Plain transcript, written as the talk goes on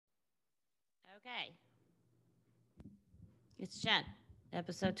Okay, it's Jen,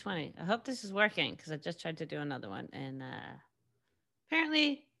 episode 20. I hope this is working because I just tried to do another one and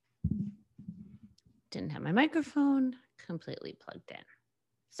apparently didn't have my microphone completely plugged in.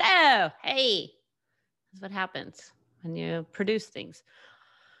 So, hey, that's what happens when you produce things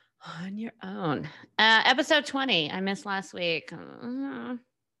on your own. Episode 20. I missed last week. Try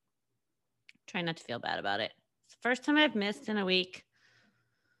not to feel bad about it. It's the first time I've missed in a week.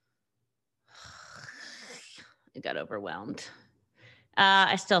 I got overwhelmed.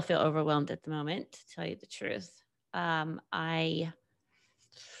 I still feel overwhelmed at the moment, to tell you the truth. I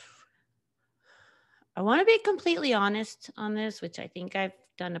want to be completely honest on this, which I think I've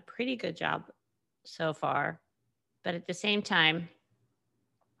done a pretty good job so far. But at the same time,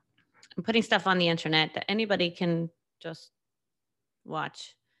 I'm putting stuff on the internet that anybody can just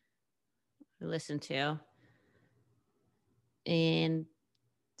watch or listen to. And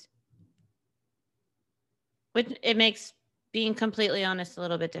it makes being completely honest a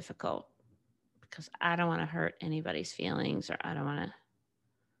little bit difficult because I don't want to hurt anybody's feelings or I don't want to.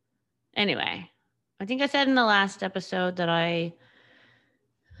 Anyway, I think I said in the last episode that I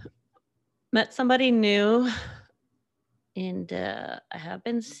met somebody new and I have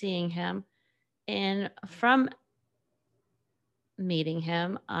been seeing him. And from meeting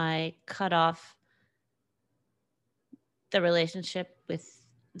him, I cut off the relationship with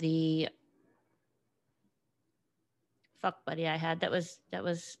the fuck buddy I had. That was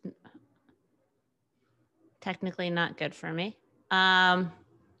technically not good for me. And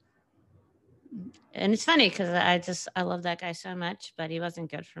it's funny because I love that guy so much, but he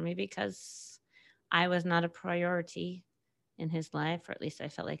wasn't good for me because I was not a priority in his life, or at least I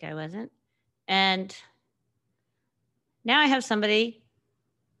felt like I wasn't. And now I have somebody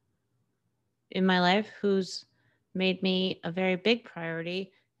in my life who's made me a very big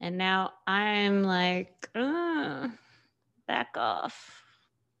priority. And now I'm like, back off.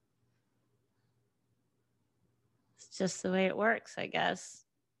 It's just the way it works, I guess.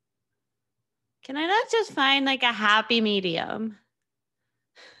 Can I not just find like a happy medium?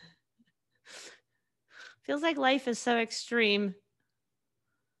 Feels like life is so extreme.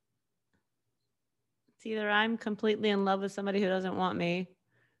 It's either I'm completely in love with somebody who doesn't want me,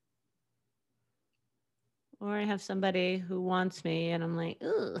 or I have somebody who wants me and I'm like,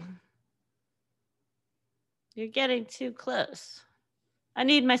 ooh, you're getting too close. I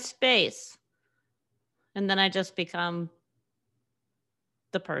need my space. And then I just become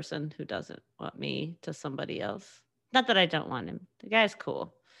the person who doesn't want me to somebody else. Not that I don't want him. The guy's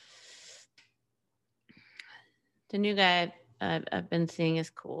cool. The new guy I've been seeing is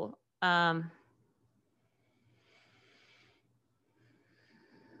cool. I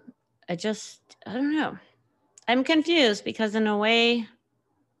don't know. I'm confused because in a way,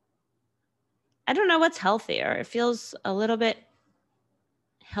 I don't know what's healthier. It feels a little bit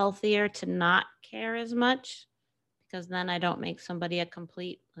healthier to not care as much because then I don't make somebody a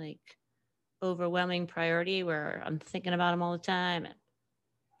complete, like, overwhelming priority where I'm thinking about them all the time and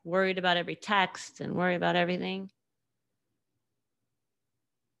worried about every text and worried about everything.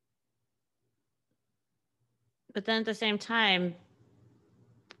 But then at the same time,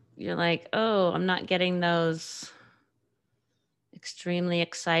 you're like, oh, I'm not getting those extremely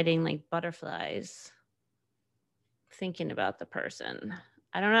exciting, like, butterflies thinking about the person.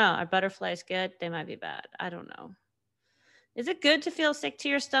 I don't know. Are butterflies good? They might be bad. I don't know. Is it good to feel sick to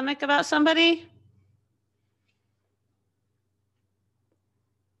your stomach about somebody?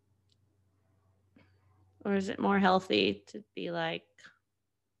 Or is it more healthy to be like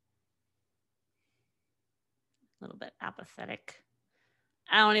a little bit apathetic?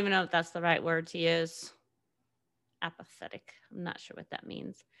 I don't even know if that's the right word to use. Apathetic. I'm not sure what that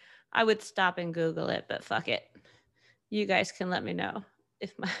means. I would stop and Google it, but fuck it. You guys can let me know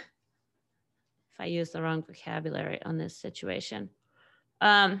if I use the wrong vocabulary on this situation.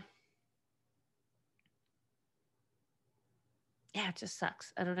 Yeah, it just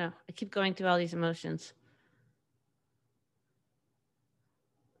sucks. I don't know. I keep going through all these emotions.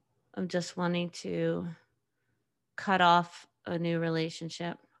 I'm just wanting to cut off a new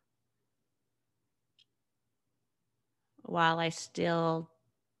relationship while I still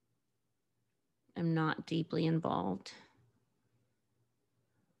am not deeply involved.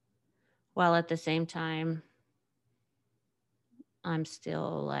 While at the same time, I'm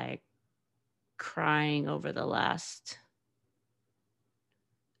still like crying over the last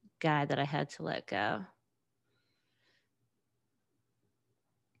guy that I had to let go.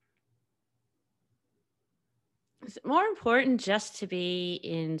 Is it more important just to be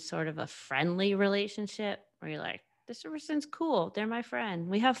in sort of a friendly relationship where you're like, this person's cool, they're my friend,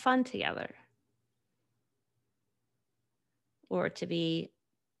 we have fun together? or to be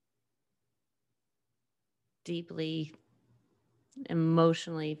deeply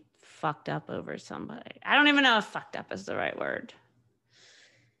emotionally fucked up over somebody. I don't even know if fucked up is the right word.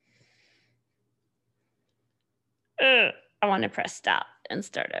 I want to press stop and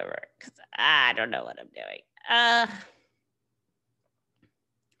start over because I don't know what I'm doing. I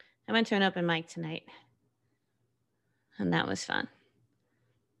went to an open mic tonight, and that was fun.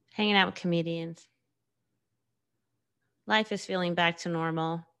 Hanging out with comedians. Life is feeling back to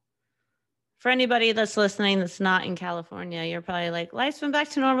normal. For anybody that's listening that's not in California, you're probably like, life's been back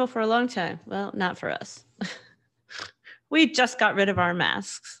to normal for a long time. Well, not for us. We just got rid of our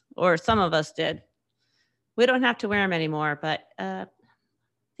masks, or some of us did. We don't have to wear them anymore, but I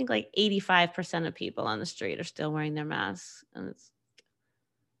think like 85% of people on the street are still wearing their masks. And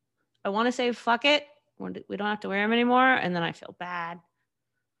I want to say, fuck it. We don't have to wear them anymore. And then I feel bad.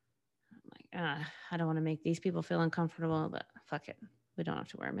 I'm like, I don't want to make these people feel uncomfortable, but fuck it. We don't have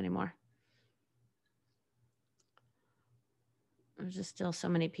to wear them anymore. There's just still so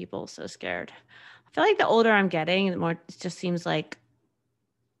many people so scared. I feel like the older I'm getting, the more it just seems like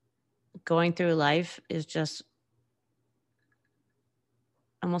going through life is just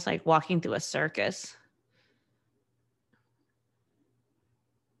almost like walking through a circus.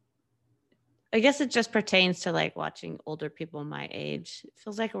 I guess it just pertains to like watching older people my age. It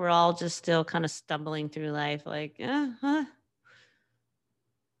feels like we're all just still kind of stumbling through life, like,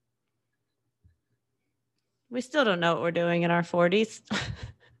 we still don't know what we're doing in our 40s.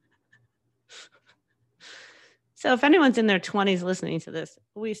 So if anyone's in their 20s listening to this,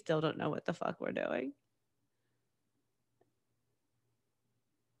 we still don't know what the fuck we're doing.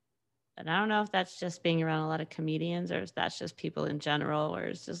 And I don't know if that's just being around a lot of comedians or if that's just people in general, where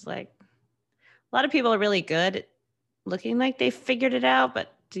it's just like a lot of people are really good at looking like they figured it out,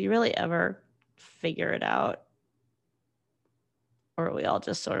 but do you really ever figure it out? Or are we all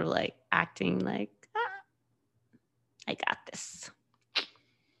just sort of like acting like, I got this?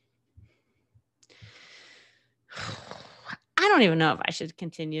 I don't even know if I should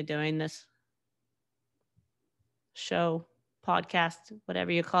continue doing this show, podcast,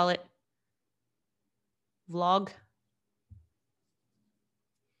 whatever you call it, vlog.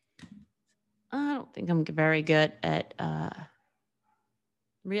 I don't think I'm very good at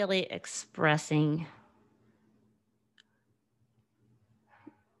really expressing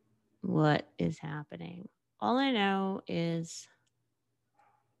what is happening. All I know is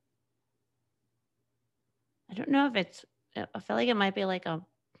I don't know if it's, I feel like it might be like a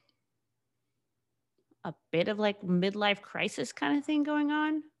bit of like midlife crisis kind of thing going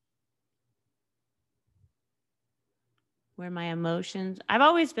on. Where my emotions, I've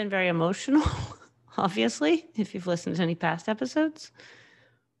always been very emotional, obviously, if you've listened to any past episodes.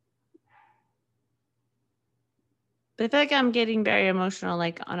 But I feel like I'm getting very emotional,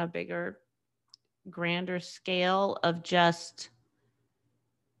 like on a bigger, grander scale of just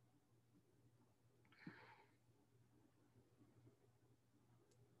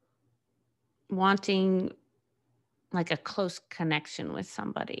wanting like a close connection with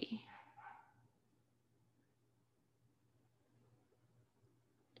somebody.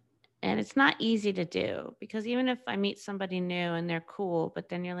 And it's not easy to do because even if I meet somebody new and they're cool, but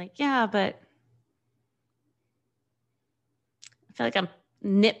then you're like, yeah, but I feel like I'm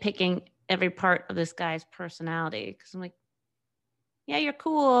nitpicking every part of this guy's personality because I'm like, yeah, you're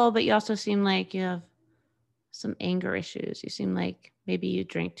cool, but you also seem like you have some anger issues. You seem like maybe you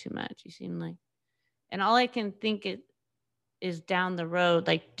drink too much. You seem like, and all I can think is down the road.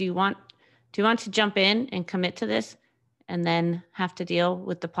 Like, do you want to jump in and commit to this and then have to deal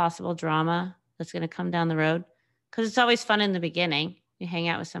with the possible drama that's going to come down the road? Because it's always fun in the beginning. You hang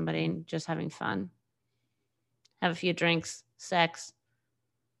out with somebody and just having fun, have a few drinks, sex.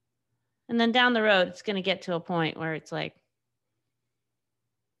 And then down the road, it's going to get to a point where it's like,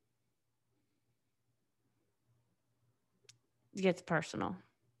 it gets personal.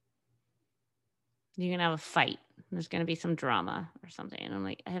 You're going to have a fight. There's going to be some drama or something. And I'm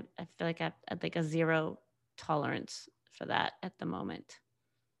like, I feel like I've like a zero tolerance for that at the moment.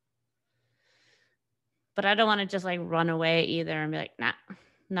 But I don't want to just like run away either and be like, nah,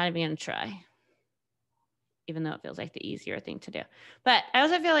 not even going to try. Even though it feels like the easier thing to do. But I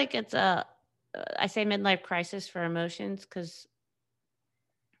also feel like it's I say midlife crisis for emotions because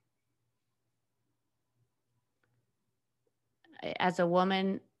as a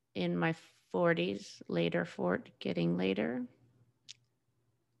woman in my 40s, getting later,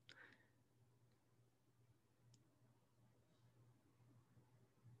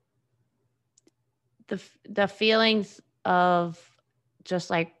 the feelings of just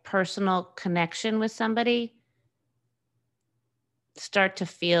like personal connection with somebody start to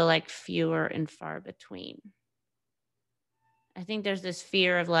feel like fewer and far between. I think there's this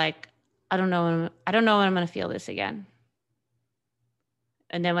fear of like, I don't know when I'm going to feel this again.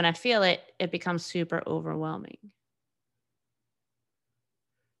 And then when I feel it, it becomes super overwhelming.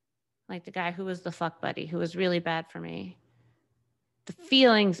 Like the guy who was the fuck buddy, who was really bad for me. The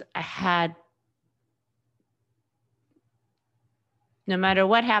feelings I had, no matter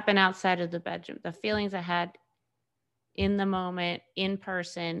what happened outside of the bedroom, the feelings I had in the moment, in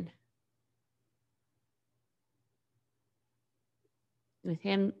person, with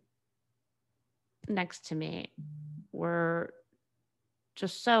him next to me, were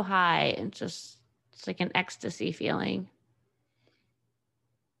just so high and just, it's like an ecstasy feeling.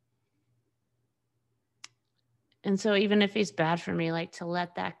 And so even if he's bad for me, like to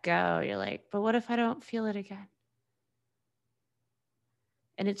let that go, you're like, but what if I don't feel it again?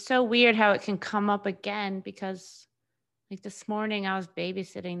 And it's so weird how it can come up again, because like this morning I was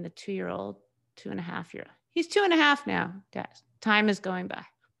babysitting the 2-year-old, 2.5-year-old. He's 2.5 now, guys. Time is going by.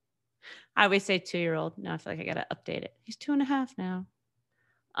 I always say 2-year-old. Now I feel like I got to update it. He's 2.5 now.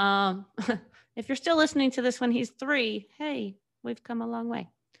 If you're still listening to this when he's 3, hey, we've come a long way.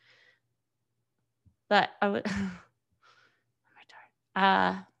 But I would,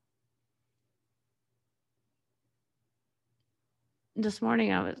 this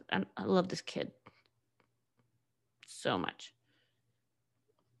morning I love this kid so much.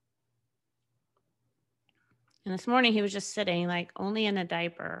 And this morning he was just sitting like only in a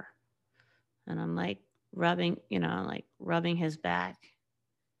diaper. And I'm like rubbing his back.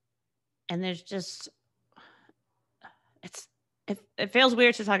 And there's just, it feels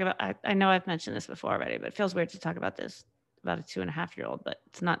weird to talk about. I know I've mentioned this before already, but it feels weird to talk about this, about a 2.5-year-old, but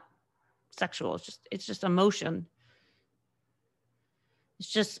it's not sexual. It's just emotion. It's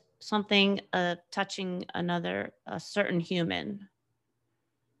just something touching a certain human.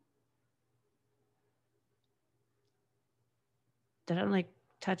 That I'm like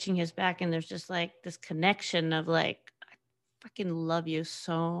touching his back, and there's just like this connection of like, I fucking love you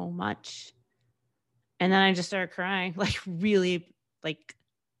so much. And then I just started crying, like really, like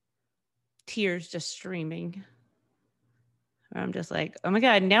tears just streaming. I'm just like, oh my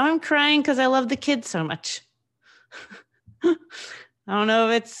God, now I'm crying because I love the kid so much. I don't know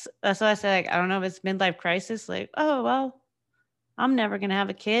if that's what I said. Like, I don't know if it's midlife crisis. Like, oh, well, I'm never going to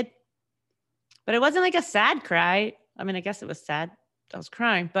have a kid. But it wasn't like a sad cry. I mean, I guess it was sad. I was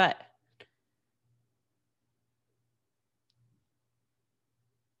crying, but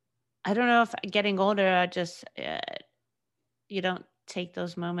I don't know if getting older, I just, you don't take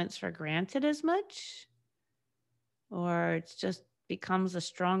those moments for granted as much, or it just becomes a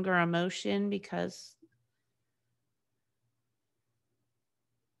stronger emotion because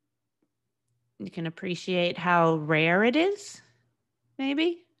you can appreciate how rare it is.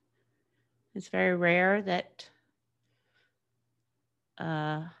 Maybe it's very rare that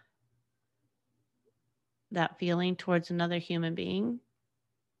that feeling towards another human being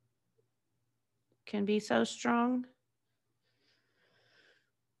can be so strong.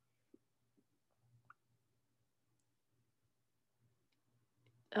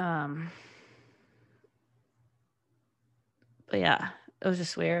 But yeah, it was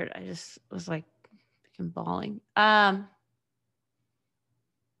just weird. I just was like freaking bawling.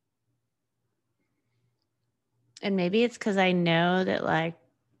 And maybe it's because I know that like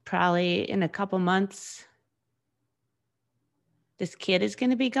probably in a couple months, this kid is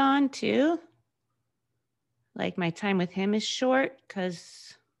going to be gone too. Like my time with him is short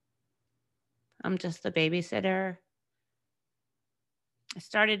because I'm just the babysitter. I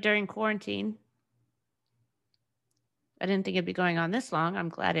started during quarantine. I didn't think it'd be going on this long. I'm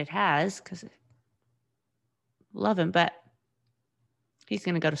glad it has because I love him, but he's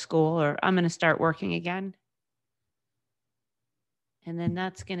going to go to school or I'm going to start working again. And then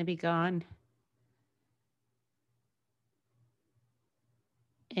that's going to be gone.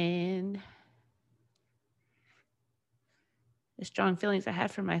 And the strong feelings I had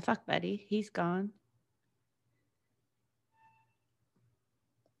for my fuck buddy, he's gone.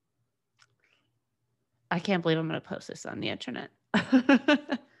 I can't believe I'm going to post this on the internet.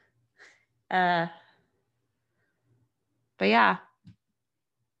 But yeah.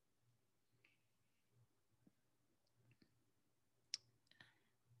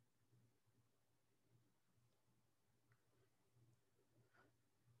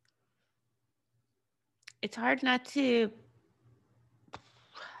 It's hard not to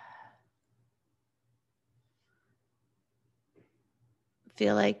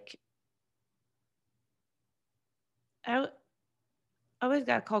feel like I always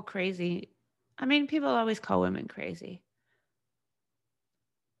got called crazy. I mean, people always call women crazy.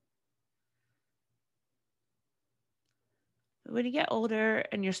 when you get older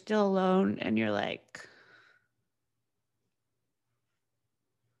and you're still alone and you're like,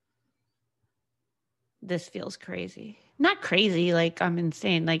 this feels crazy. Not crazy, like I'm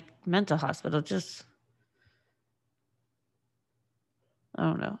insane, like mental hospital, just, I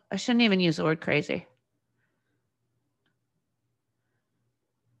don't know. I shouldn't even use the word crazy.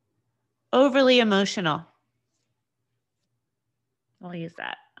 Overly emotional. I'll use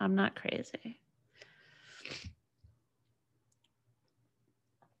that. I'm not crazy.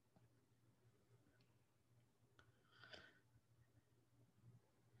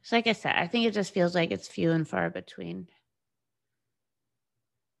 So like I said, I think it just feels like it's few and far between.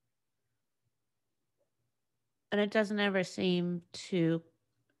 And it doesn't ever seem to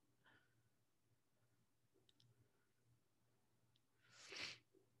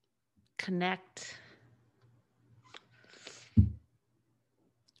connect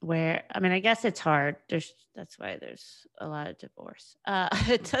where, I mean, I guess it's hard. That's why there's a lot of divorce.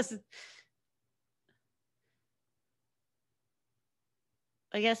 It doesn't,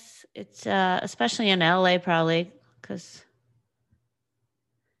 I guess it's especially in LA probably because,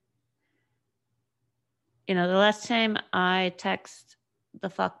 you know, the last time I text the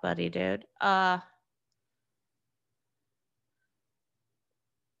fuck buddy dude, I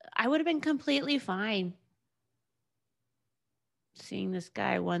would have been completely fine seeing this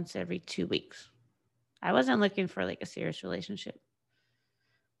guy once every 2 weeks. I wasn't looking for like a serious relationship.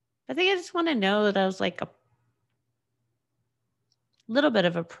 I think I just want to know that I was like a little bit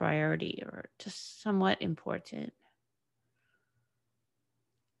of a priority or just somewhat important.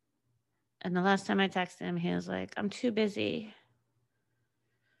 And the last time I texted him, he was like, I'm too busy.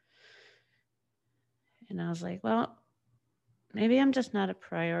 And I was like, well, maybe I'm just not a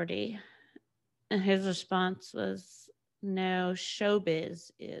priority. And his response was, no,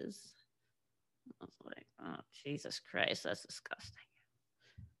 showbiz is. I was like, oh, Jesus Christ, that's disgusting.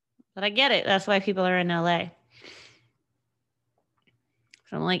 But I get it. That's why people are in LA.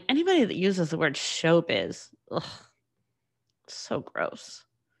 So I'm like, anybody that uses the word showbiz, ugh, so gross.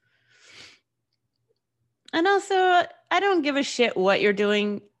 And also, I don't give a shit what you're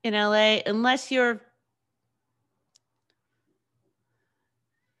doing in LA unless you're,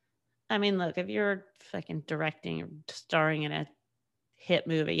 I mean, look, if you're fucking directing or starring in a hit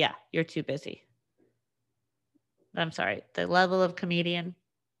movie, yeah, you're too busy. I'm sorry, the level of comedian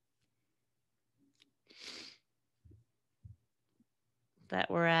that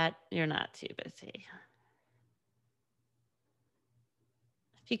we're at, you're not too busy.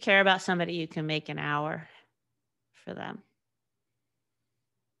 If you care about somebody, you can make an hour for them.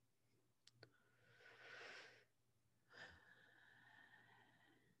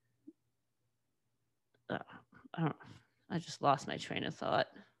 I just lost my train of thought.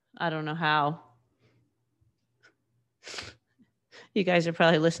 I don't know how. You guys are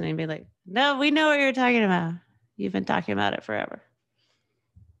probably listening and be like, no, we know what you're talking about. You've been talking about it forever.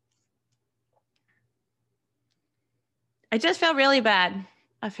 I just feel really bad.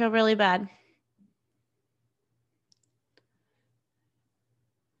 I feel really bad.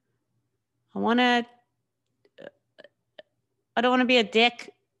 I don't want to be a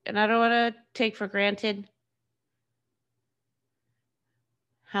dick, and I don't want to take for granted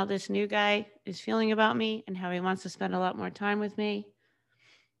how this new guy is feeling about me and how he wants to spend a lot more time with me.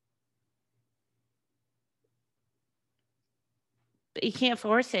 But you can't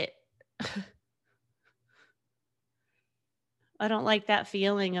force it. I don't like that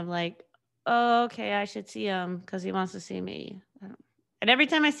feeling of like, oh, okay, I should see him because he wants to see me. And every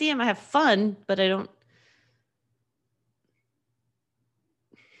time I see him, I have fun, but I don't.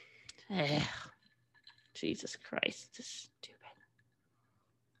 Jesus Christ, this is stupid.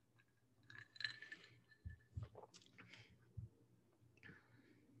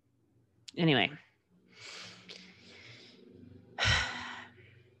 Anyway.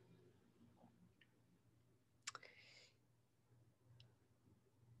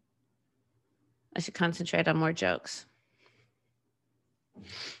 I should concentrate on more jokes.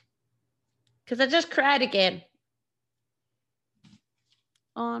 Because I just cried again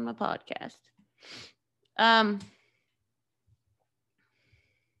on my podcast. I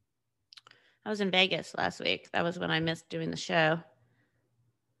was in Vegas last week. That was when I missed doing the show.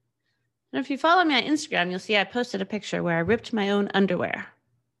 And if you follow me on Instagram, you'll see I posted a picture where I ripped my own underwear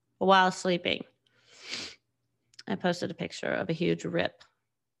while sleeping. I posted a picture of a huge rip.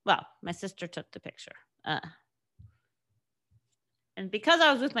 Well, my sister took the picture. And because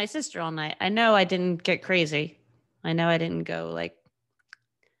I was with my sister all night, I know I didn't get crazy. I know I didn't go like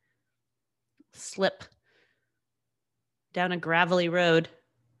slip down a gravelly road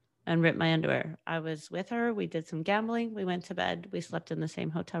and ripped my underwear. I was with her. We did some gambling. We went to bed. We slept in the same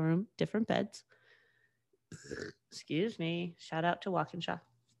hotel room, different beds. Excuse me. Shout out to Walkinshaw.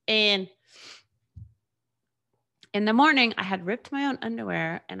 And in the morning, I had ripped my own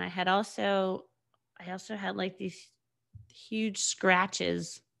underwear, and I also had like these huge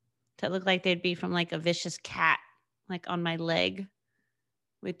scratches that looked like they'd be from like a vicious cat, like on my leg,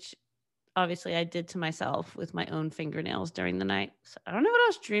 which obviously I did to myself with my own fingernails during the night. So I don't know what I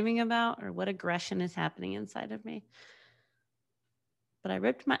was dreaming about or what aggression is happening inside of me. But I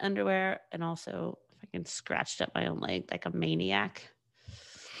ripped my underwear and also fucking scratched up my own leg like a maniac.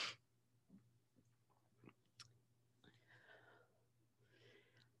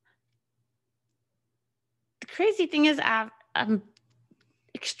 The crazy thing is I'm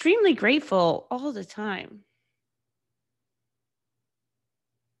extremely grateful all the time.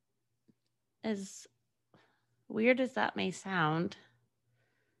 As weird as that may sound,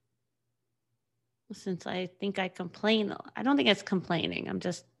 since I think I complain, I don't think it's complaining. I'm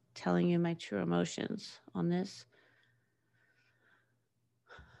just telling you my true emotions on this.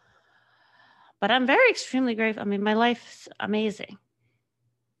 But I'm very extremely grateful. I mean, my life's amazing.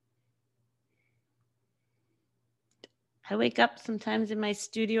 I wake up sometimes in my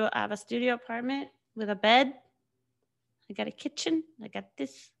studio. I have a studio apartment with a bed. I got a kitchen. I got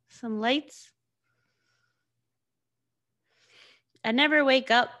some lights. I never wake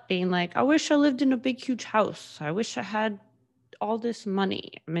up being like, I wish I lived in a big, huge house. I wish I had all this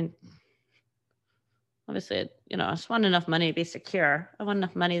money. I mean, obviously, I just want enough money to be secure. I want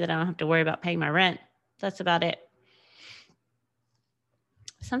enough money that I don't have to worry about paying my rent. That's about it.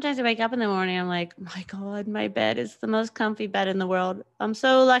 Sometimes I wake up in the morning, I'm like, my God, my bed is the most comfy bed in the world. I'm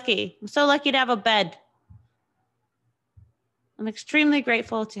so lucky. I'm so lucky to have a bed. I'm extremely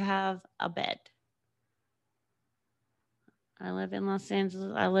grateful to have a bed. I live in Los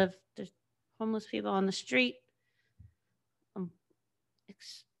Angeles. There's homeless people on the street. I'm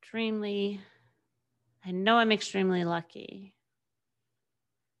extremely lucky.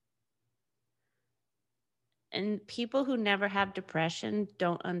 And people who never have depression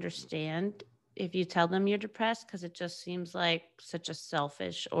don't understand if you tell them you're depressed, because it just seems like such a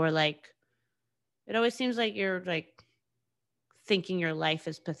selfish, or like, it always seems like you're like thinking your life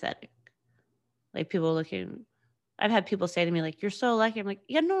is pathetic. Like I've had people say to me like, you're so lucky. I'm like,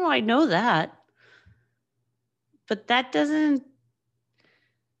 yeah, no, I know that. But that's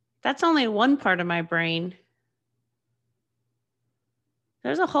only one part of my brain.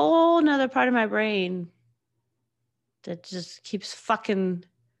 There's a whole nother part of my brain that just keeps fucking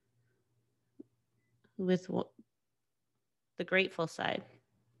with the grateful side.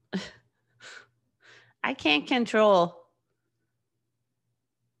 I can't control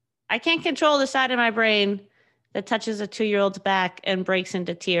the side of my brain that touches a 2-year-old's back and breaks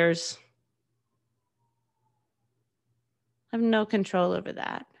into tears. I have no control over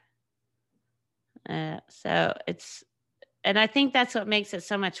that. And I think that's what makes it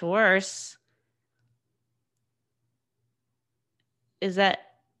so much worse, is that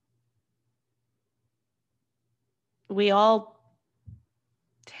we all,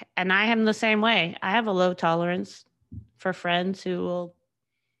 and I am the same way. I have a low tolerance for friends who will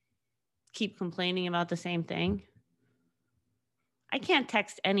keep complaining about the same thing. I can't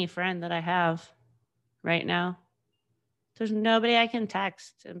text any friend that I have right now. There's nobody I can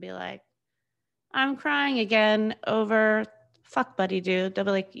text and be like, I'm crying again over fuck buddy dude. They'll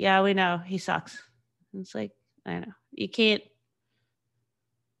be like, yeah, we know, he sucks. And it's like, I know. You can't,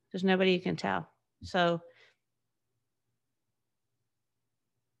 there's nobody you can tell. So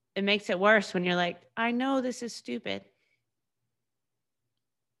it makes it worse when you're like, I know this is stupid,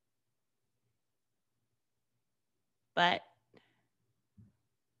 but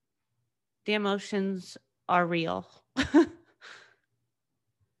the emotions are real.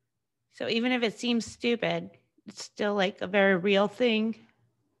 So even if it seems stupid, it's still like a very real thing.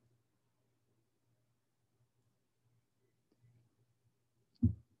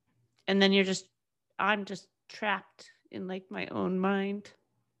 And then I'm just trapped in like my own mind.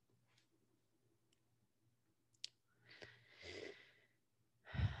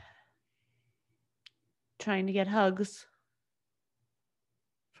 Trying to get hugs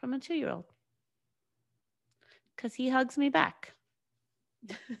from a 2-year-old. Because he hugs me back.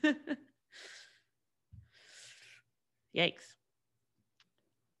 Yikes.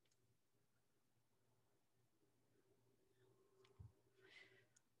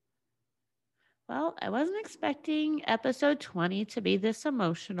 Well, I wasn't expecting episode 20 to be this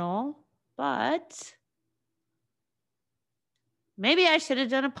emotional, but maybe I should have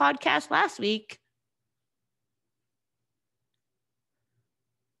done a podcast last week.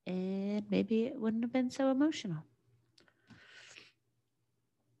 And And maybe it wouldn't have been so emotional.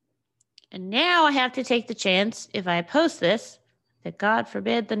 And now I have to take the chance, if I post this, that God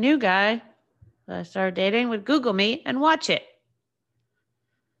forbid the new guy that I started dating would Google me and watch it.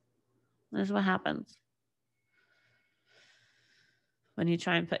 This is what happens when you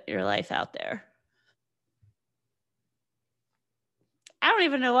try and put your life out there. I don't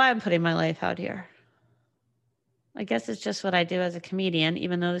even know why I'm putting my life out here. I guess it's just what I do as a comedian,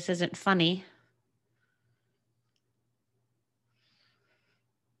 even though this isn't funny.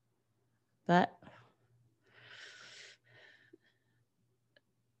 But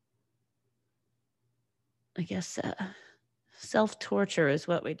I guess self-torture is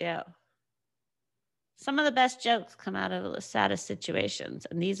what we do. Some of the best jokes come out of the saddest situations,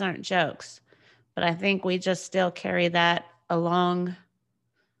 and these aren't jokes, but I think we just still carry that along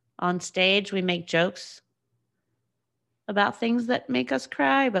on stage. We make jokes about things that make us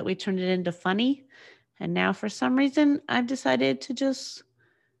cry, but we turn it into funny. And now for some reason, I've decided to just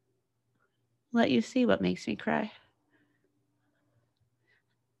let you see what makes me cry.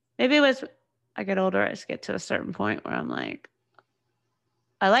 Maybe it was, I get older, I just get to a certain point where I'm like,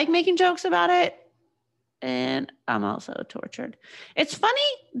 I like making jokes about it, and I'm also tortured. It's funny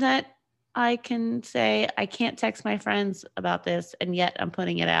that I can say I can't text my friends about this, and yet I'm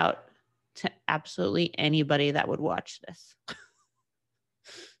putting it out to absolutely anybody that would watch this.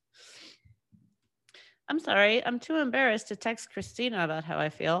 I'm sorry, I'm too embarrassed to text Christina about how I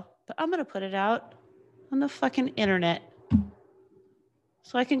feel, but I'm going to put it out on the fucking internet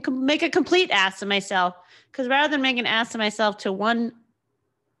so I can make a complete ass of myself. Because rather than make an ass of myself to one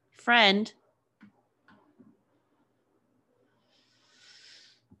friend,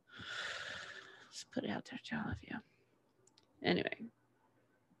 let's put it out there to all of you. Anyway,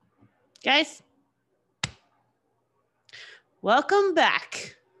 guys, welcome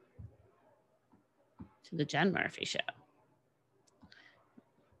back to the Jen Murphy Show.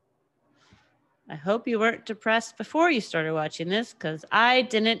 I hope you weren't depressed before you started watching this, because I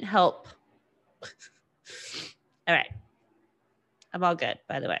didn't help. All right. I'm all good,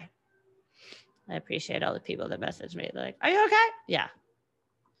 by the way. I appreciate all the people that message me. They're like, are you okay? Yeah.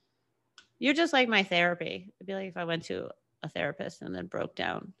 You're just like my therapy. It'd be like if I went to a therapist and then broke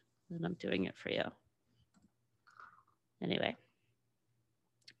down, and I'm doing it for you. Anyway,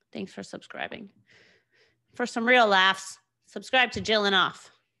 thanks for subscribing. For some real laughs, subscribe to Jill and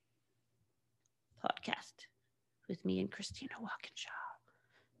Off podcast with me and Christina Walkinshaw.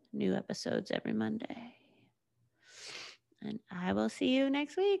 New episodes every Monday. And I will see you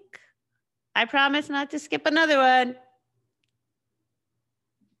next week. I promise not to skip another one.